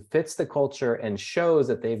somebody who fits the culture and shows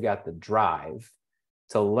that they've got the drive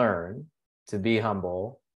to learn, to be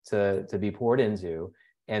humble, to be poured into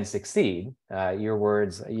and succeed. Your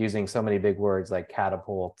words, using so many big words like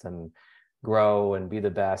catapult and grow and be the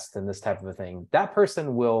best and this type of a thing. That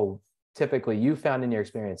person will typically, you found in your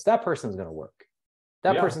experience, that person's going to work.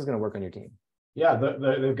 That person's going to work on your team. Yeah,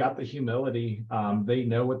 they've got the humility. They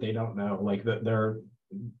know what they don't know. Like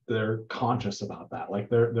they're conscious about that. Like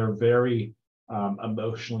they're very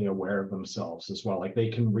emotionally aware of themselves as well. Like they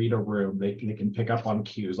can read a room, they can pick up on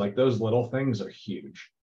cues. Like those little things are huge.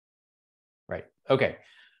 Right. Okay.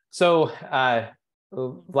 So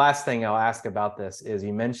last thing I'll ask about this is,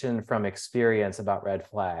 you mentioned from experience about red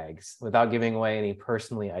flags without giving away any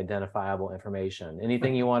personally identifiable information.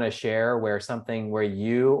 Anything you want to share where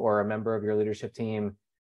you or a member of your leadership team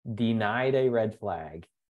denied a red flag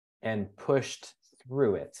and pushed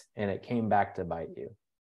through it and it came back to bite you?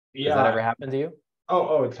 Yeah. Has that ever happened to you?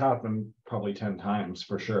 Oh, it's happened probably 10 times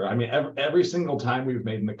for sure. I mean, every single time we've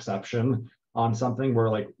made an exception on something where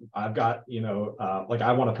like I've got, like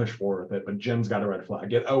I want to push forward with it, but Jen's got a red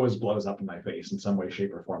flag. It always blows up in my face in some way,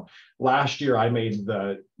 shape, or form. Last year, I made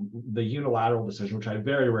the unilateral decision, which I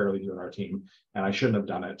very rarely do in our team, and I shouldn't have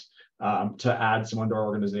done it, to add someone to our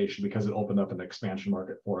organization because it opened up an expansion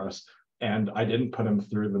market for us. And I didn't put him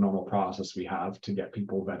through the normal process we have to get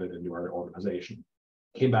people vetted into our organization.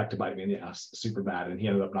 Came back to bite me in the ass super bad, and he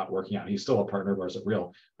ended up not working out. He's still a partner of ours at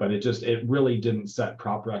Real, but it really didn't set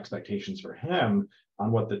proper expectations for him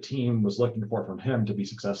on what the team was looking for from him to be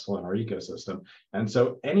successful in our ecosystem. And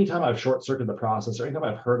so anytime I've short-circuited the process or anytime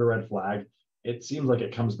I've heard a red flag, it seems like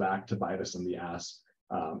it comes back to bite us in the ass.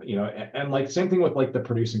 And like same thing with like the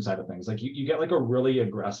producing side of things. Like you get like a really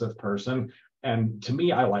aggressive person. And to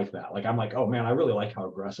me, I like that. Like, I'm like, oh man, I really like how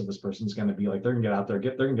aggressive this person's going to be. Like, they're going to get out there,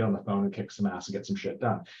 they're going to get on the phone and kick some ass and get some shit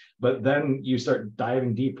done. But then you start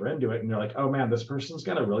diving deeper into it and you're like, oh man, this person's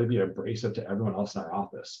going to really be abrasive to everyone else in our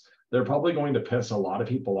office. They're probably going to piss a lot of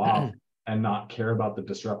people off and not care about the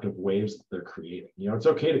disruptive waves that they're creating. It's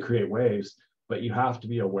okay to create waves, but you have to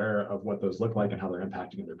be aware of what those look like and how they're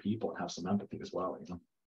impacting other people and have some empathy as well.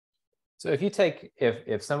 So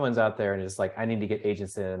if someone's out there and is like, I need to get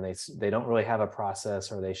agents in, and they don't really have a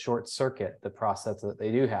process, or they short circuit the process that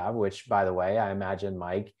they do have, which, by the way, I imagine,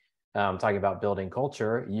 Mike, talking about building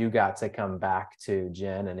culture, you got to come back to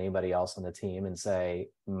Jen and anybody else on the team and say,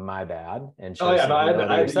 my bad, and show I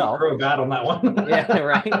had to grow bad on that one. Yeah,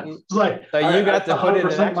 right. Like, so you got to put it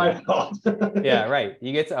in action. My fault. Yeah, right.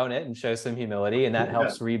 You get to own it and show some humility, and that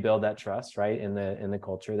helps rebuild that trust, right, in the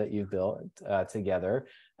culture that you've built together.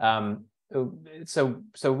 So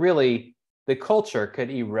really, the culture could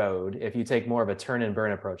erode if you take more of a turn and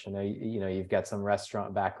burn approach. I know you've got some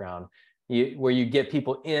restaurant background, where you get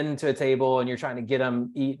people into a table and you're trying to get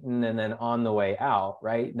them eaten and then on the way out,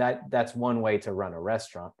 right? That's one way to run a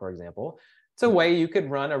restaurant, for example. It's a way you could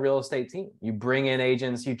run a real estate team. You bring in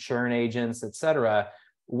agents, you churn agents, et cetera.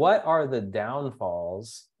 What are the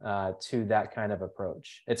downfalls to that kind of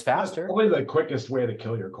approach? It's faster. That's probably the quickest way to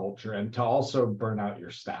kill your culture and to also burn out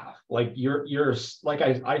your staff. Like you're like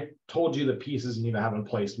I told you the pieces you need to have in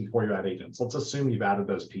place before you add agents. Let's assume you've added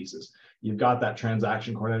those pieces. You've got that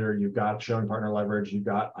transaction coordinator, you've got showing partner leverage, you've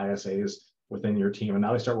got ISAs within your team, and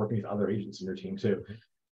now they start working with other agents in your team too.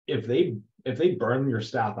 If they burn your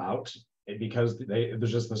staff out, because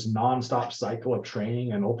there's just this nonstop cycle of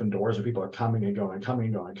training and open doors where people are coming and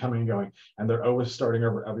going, and they're always starting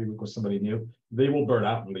over every week with somebody new, they will burn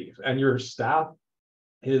out and leave. And your staff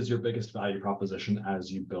is your biggest value proposition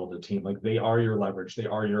as you build a team. Like, they are your leverage, they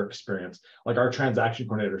are your experience. Like our transaction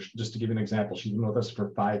coordinator, just to give you an example, she's been with us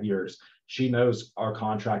for 5 years. She knows our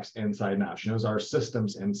contracts inside and out. She knows our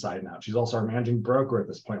systems inside and out. She's also our managing broker at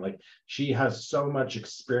this point. Like, she has so much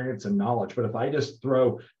experience and knowledge. But if I just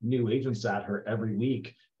throw new agents at her every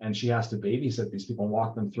week and she has to babysit these people and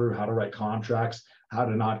walk them through how to write contracts, how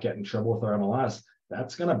to not get in trouble with our MLS,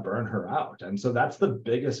 that's going to burn her out. And so that's the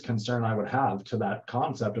biggest concern I would have to that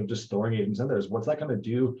concept of just throwing agents in there, is what's that going to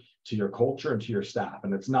do to your culture and to your staff?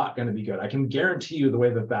 And it's not going to be good. I can guarantee you the way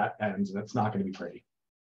that ends, and it's not going to be pretty.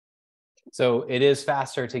 So it is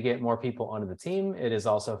faster to get more people onto the team. It is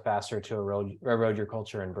also faster to erode your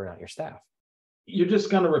culture and burn out your staff. You're just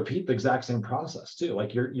going to repeat the exact same process too.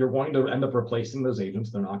 Like you're going to end up replacing those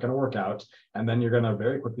agents. They're not going to work out. And then you're going to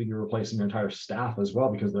very quickly be replacing your entire staff as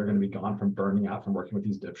well, because they're going to be gone from burning out from working with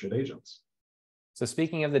these dipshit agents. So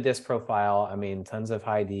speaking of the DISC profile, I mean, tons of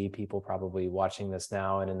high D people probably watching this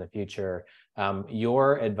now and in the future.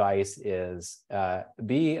 Your advice is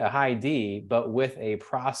be a high D, but with a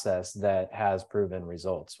process that has proven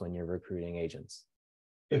results when you're recruiting agents.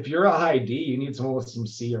 If you're a high D, you need someone with some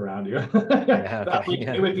C around you. Yeah, okay,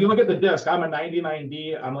 yeah. If you look at the DISC, I'm a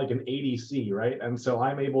 99D, I'm like an 80C, right? And so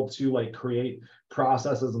I'm able to like create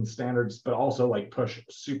processes and standards, but also like push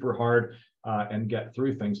super hard and get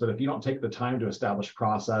through things. But if you don't take the time to establish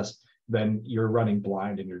process, then you're running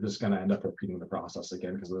blind and you're just going to end up repeating the process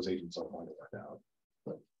again because those agents don't want to work out.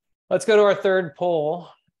 Let's go to our third poll.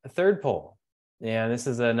 Third poll. Yeah, this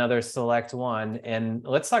is another select one. And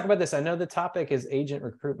let's talk about this. I know the topic is agent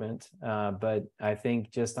recruitment, but I think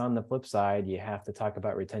just on the flip side, you have to talk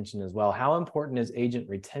about retention as well. How important is agent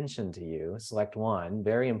retention to you? Select one,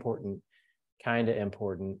 very important, kind of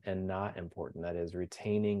important, and not important. That is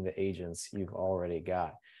retaining the agents you've already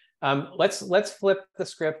got. Let's flip the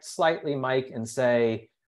script slightly, Mike, and say,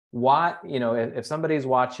 what, if somebody's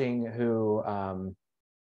watching who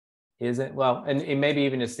isn't, well, and maybe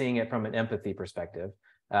even just seeing it from an empathy perspective,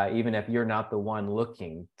 even if you're not the one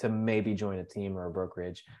looking to maybe join a team or a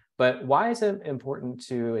brokerage. But why is it important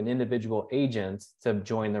to an individual agent to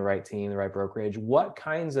join the right team, the right brokerage? What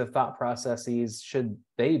kinds of thought processes should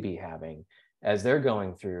they be having as they're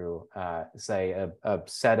going through, say, a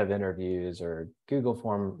set of interviews or Google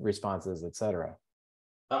form responses, et cetera?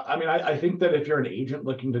 I think that if you're an agent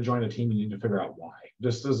looking to join a team, you need to figure out why.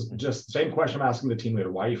 Just same question I'm asking the team leader.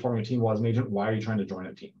 Why are you forming a team? Well, as an agent, why are you trying to join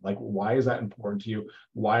a team? Like, why is that important to you?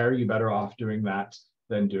 Why are you better off doing that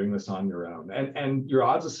than doing this on your own? And your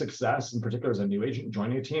odds of success, in particular as a new agent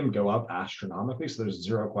joining a team, go up astronomically. So there's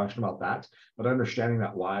zero question about that. But understanding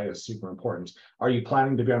that why is super important. Are you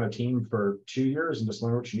planning to be on a team for 2 years and just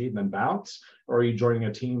learn what you need and then bounce? Or are you joining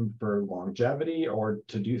a team for longevity or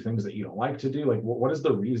to do things that you don't like to do? Like, what is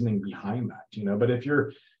the reasoning behind that? But if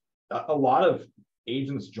you're a lot of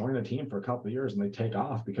agents join a team for a couple of years and they take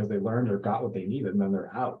off because they learned or got what they needed and then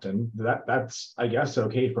they're out. And that's, I guess,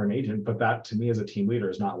 okay for an agent, but that to me as a team leader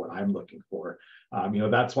is not what I'm looking for.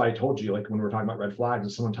 That's why I told you, like when we're talking about red flags,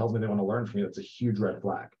 if someone tells me they want to learn from me, that's a huge red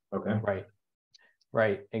flag. Okay.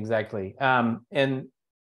 Right. Exactly. And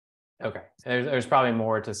okay, there's probably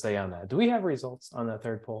more to say on that. Do we have results on that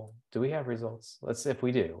third poll? Do we have results? If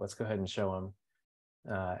we do, let's go ahead and show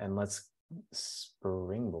them. And let's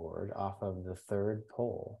springboard off of the third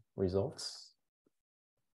poll. Results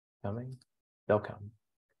coming? They'll come.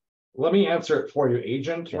 Let me answer it for you.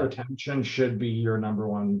 Agent retention should be your number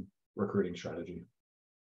one recruiting strategy.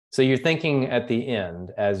 So you're thinking at the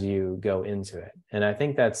end as you go into it, and I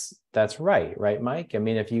think that's right, Mike? I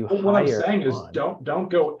mean, if you what I'm saying is don't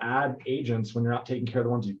go add agents when you're not taking care of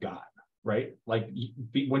the ones you've got. Right? Like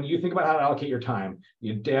when you think about how to allocate your time,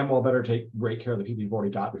 you damn well better take great care of the people you've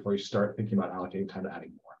already got before you start thinking about allocating time to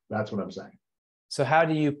adding more. That's what I'm saying. So how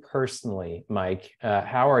do you personally, Mike,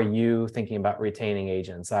 how are you thinking about retaining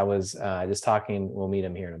agents? I was just talking, we'll meet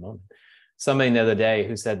him here in a moment. Somebody the other day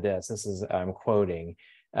who said I'm quoting,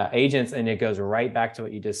 agents, and it goes right back to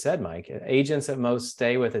what you just said, Mike. Agents at most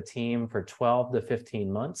stay with a team for 12 to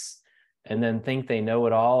 15 months and then think they know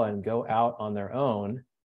it all and go out on their own,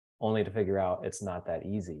 only to figure out it's not that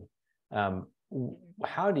easy.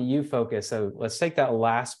 How do you focus? So let's take that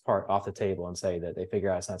last part off the table and say that they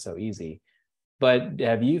figure out it's not so easy. But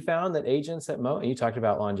have you found that agents at you talked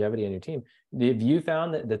about longevity in your team. Have you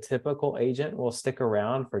found that the typical agent will stick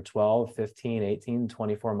around for 12, 15, 18,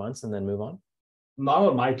 24 months and then move on? Not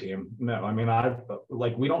on my team. No, I mean,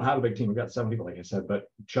 we don't have a big team. We've got 7 people, like I said, but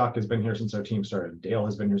Chuck has been here since our team started. Dale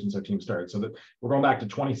has been here since our team started. So that we're going back to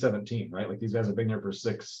 2017, right? Like these guys have been here for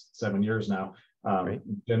 6, 7 years now. Right.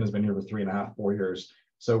 Jen has been here for 3.5, 4 years.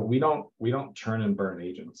 So we don't turn and burn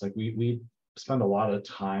agents. Like we spend a lot of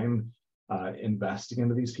time investing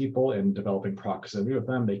into these people and developing proximity with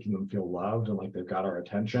them, making them feel loved and like they've got our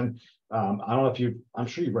attention. I don't know if I'm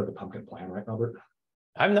sure you've read The Pumpkin Plan, right, Albert?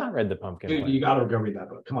 I've not read The Pumpkin Plan. You got to go read that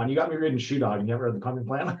book. Come on, you got me reading Shoe Dog and you haven't read The Pumpkin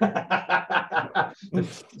Plan?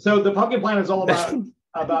 So The Pumpkin Plan is all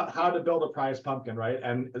about how to build a prize pumpkin, right?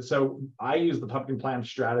 And so I use the Pumpkin Plan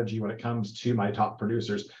strategy when it comes to my top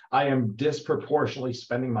producers. I am disproportionately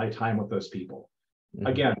spending my time with those people. Mm-hmm.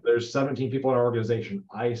 Again, there's 17 people in our organization.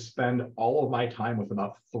 I spend all of my time with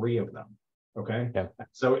about 3 of them. Okay. Yeah.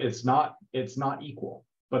 So it's not equal,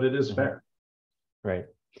 but it is fair. Right.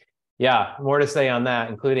 Yeah, more to say on that,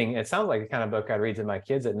 including, it sounds like the kind of book I'd read to my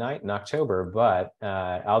kids at night in October, but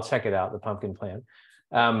I'll check it out, The Pumpkin Plan.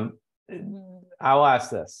 I'll ask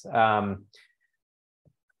this. As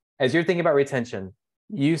you're thinking about retention,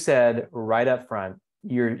 you said right up front,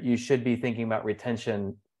 you should be thinking about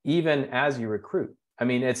retention even as you recruit. I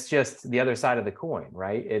mean, it's just the other side of the coin,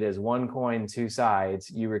 right? It is one coin, two sides.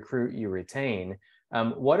 You recruit, you retain.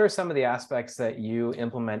 What are some of the aspects that you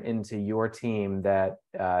implement into your team that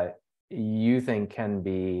you think can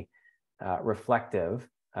be reflective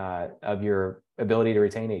of your ability to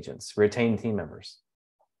retain agents, retain team members?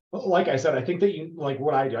 Like I said, I think that you, like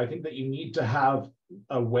what I do, I think that you need to have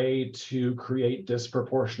a way to create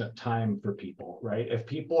disproportionate time for people, right? If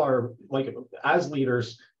people are like, as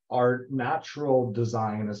leaders, our natural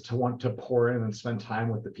design is to want to pour in and spend time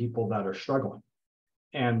with the people that are struggling.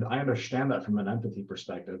 And I understand that from an empathy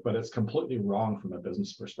perspective, but it's completely wrong from a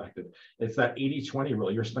business perspective. It's that 80-20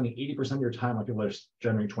 rule. You're spending 80% of your time on people that are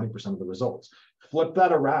generating 20% of the results. Flip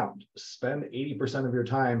that around. Spend 80% of your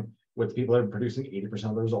time with people that are producing 80%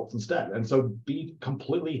 of the results instead. And so be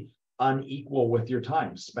completely unequal with your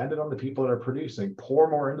time. Spend it on the people that are producing. Pour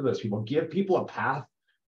more into those people. Give people a path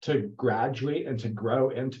to graduate and to grow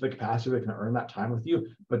into the capacity they can earn that time with you,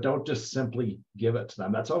 but don't just simply give it to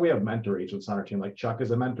them. That's why we have mentor agents on our team. Like Chuck is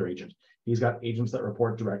a mentor agent. He's got agents that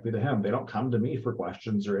report directly to him. They don't come to me for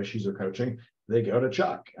questions or issues or coaching. They go to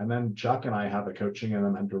Chuck, and then Chuck and I have a coaching and a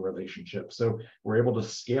mentor relationship. So we're able to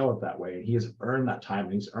scale it that way. He has earned that time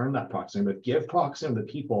and he's earned that proximity. But give proximity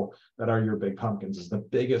to people that are your big pumpkins is the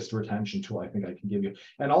biggest retention tool I think I can give you.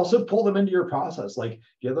 And also pull them into your process. Like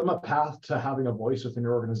give them a path to having a voice within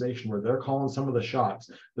your organization where they're calling some of the shots.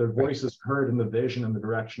 Their voice is heard in the vision and the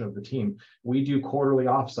direction of the team. We do quarterly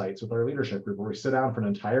offsites with our leadership group where we sit down for an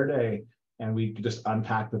entire day and we just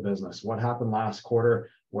unpack the business. What happened last quarter?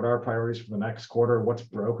 What are our priorities for the next quarter? What's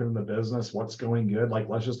broken in the business? What's going good? Like,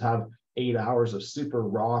 let's just have 8 hours of super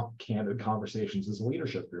raw, candid conversations as a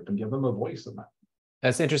leadership group and give them a voice in that.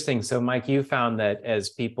 That's interesting. So, Mike, you found that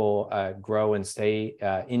as people grow and stay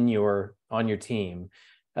on your team,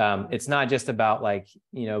 it's not just about like,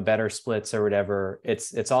 better splits or whatever.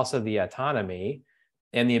 It's also the autonomy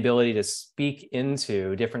and the ability to speak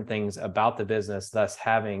into different things about the business, thus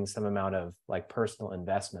having some amount of like personal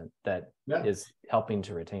investment that is helping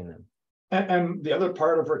to retain them. And the other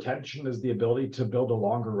part of retention is the ability to build a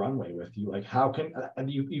longer runway with you. Like how can, and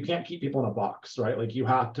you can't keep people in a box, right? Like you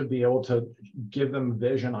have to be able to give them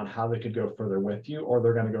vision on how they could go further with you, or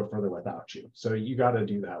they're going to go further without you. So you got to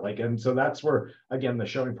do that. Like, and so that's where, again, the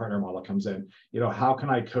showing partner model comes in. How can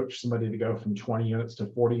I coach somebody to go from 20 units to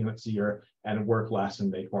 40 units a year and work less and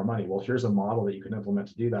make more money? Well, here's a model that you can implement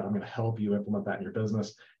to do that. I'm going to help you implement that in your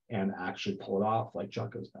business and actually pull it off like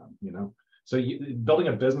Chuck has done, So building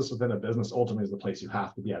a business within a business ultimately is the place you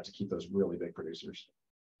have to be at to keep those really big producers.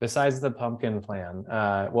 Besides the pumpkin plan,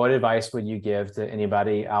 what advice would you give to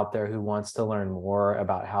anybody out there who wants to learn more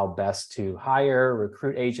about how best to hire,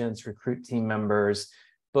 recruit agents, recruit team members,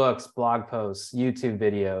 books, blog posts, YouTube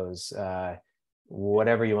videos,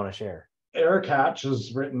 whatever you want to share? Eric Hatch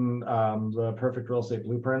has written the Perfect Real Estate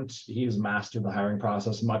Blueprint. He's mastered the hiring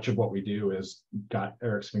process. Much of what we do is got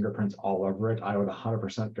Eric's fingerprints all over it. I would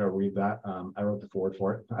 100% go read that. I wrote the forward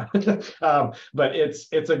for it. But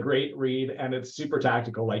it's a great read and it's super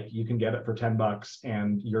tactical. Like you can get it for $10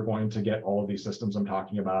 and you're going to get all of these systems I'm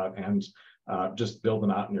talking about and just build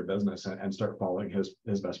them out in your business and start following his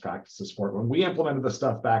best practices for it. When we implemented the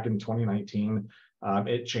stuff back in 2019,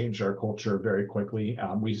 it changed our culture very quickly.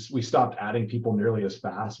 We stopped adding people nearly as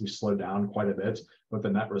fast. We slowed down quite a bit, but the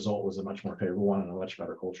net result was a much more favorable one and a much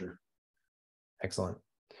better culture. Excellent.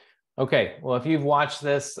 Okay, well, if you've watched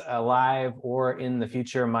this live or in the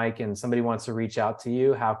future, Mike, and somebody wants to reach out to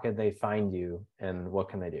you, how can they find you and what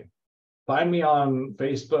can they do? Find me on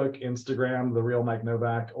Facebook, Instagram, The Real Mike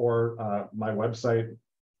Novak, or my website,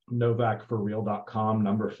 novakforreal.com,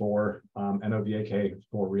 number 4, Novak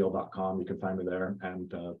for real.com. You can find me there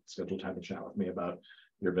and schedule time to chat with me about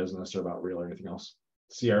your business or about real or anything else.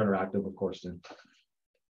 Sierra Interactive, of course, too.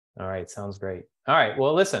 All right, sounds great. All right,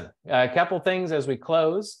 well, listen, a couple things as we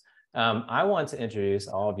close. I want to introduce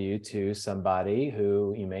all of you to somebody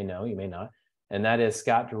who you may know, you may not, and that is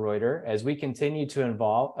Scott DeReuter. As we continue to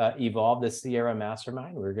evolve the Sierra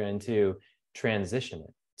Mastermind, we're going to transition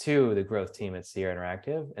it to the growth team at Sierra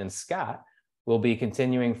Interactive. And Scott will be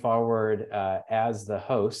continuing forward as the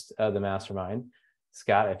host of the Mastermind.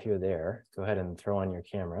 Scott, if you're there, go ahead and throw on your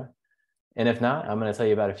camera. And if not, I'm going to tell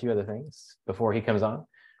you about a few other things before he comes on.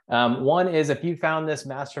 One is if you found this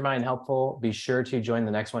Mastermind helpful, be sure to join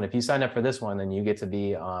the next one. If you sign up for this one, then you get to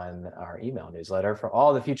be on our email newsletter for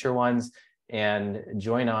all the future ones and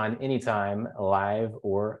join on anytime, live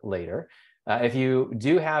or later. If you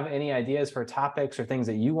do have any ideas for topics or things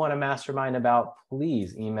that you want to mastermind about,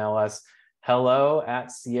 please email us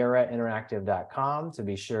hello@sierrainteractive.com to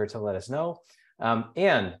be sure to let us know.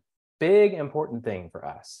 And big important thing for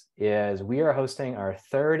us is we are hosting our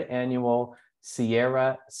 3rd annual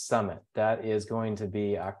Sierra Summit. That is going to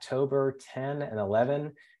be October 10 and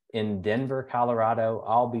 11 in Denver, Colorado.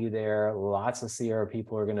 I'll be there. Lots of Sierra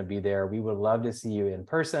people are going to be there. We would love to see you in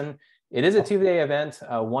person. It is a 2-day event,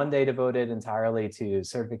 1 day devoted entirely to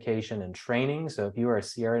certification and training. So if you are a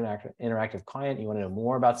Sierra Interactive client, you want to know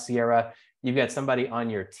more about Sierra, you've got somebody on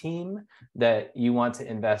your team that you want to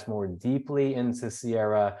invest more deeply into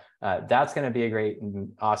Sierra, that's going to be a great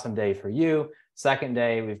and awesome day for you. Second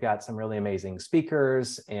day, we've got some really amazing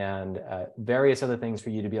speakers and various other things for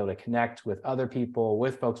you to be able to connect with other people,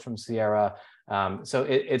 with folks from Sierra. So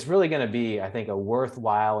it's really going to be, I think, a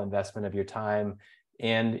worthwhile investment of your time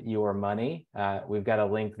and your money. We've got a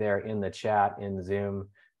link there in the chat in Zoom.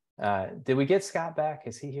 Did we get Scott back?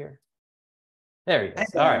 Is he here? There he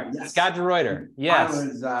is. All right, yes. Scott DeReuter.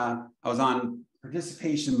 Yes. I was on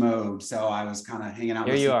participation mode, so I was kind of hanging out.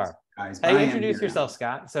 Here you are. Guys, hey, introduce yourself,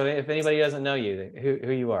 Scott. So if anybody doesn't know you,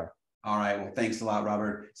 who you are. All right. Well, thanks a lot,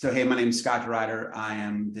 Robert. So, hey, my name is Scott DeReuter. I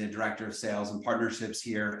am the Director of Sales and Partnerships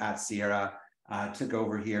here at Sierra. Took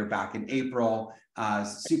over here back in April.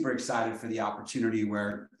 Super excited for the opportunity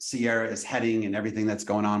where Sierra is heading and everything that's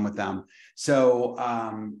going on with them. So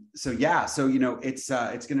you know, it's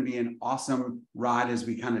going to be an awesome ride as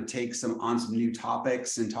we kind of take on some new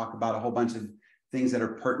topics and talk about a whole bunch of things that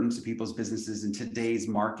are pertinent to people's businesses in today's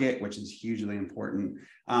market, which is hugely important.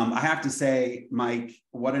 I have to say, Mike,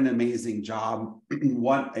 what an amazing job.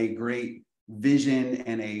 What a great vision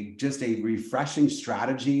and just a refreshing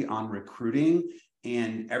strategy on recruiting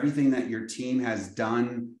and everything that your team has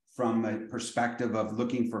done from a perspective of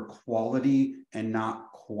looking for quality and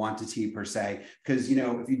not quantity per se. Because, you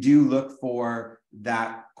know, if you do look for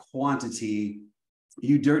that quantity,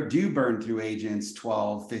 you do burn through agents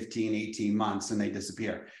 12, 15, 18 months and they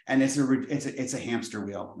disappear. And it's a hamster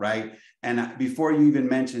wheel, right? And before you even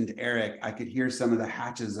mentioned Eric, I could hear some of the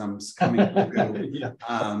hatchisms coming through, yeah.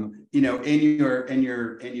 You know, in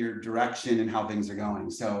your direction and how things are going.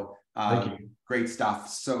 So thank you. Great stuff.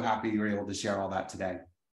 So happy you were able to share all that today.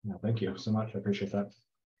 Yeah, thank you so much. I appreciate that.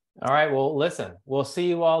 All right. Well, listen, we'll see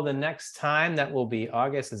you all the next time. That will be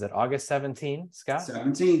August. Is it August 17th, Scott?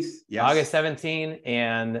 17th. Yes. August 17th.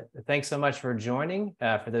 And thanks so much for joining.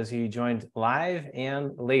 For those of you who joined live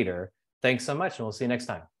and later, thanks so much. And we'll see you next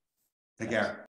time. Take care.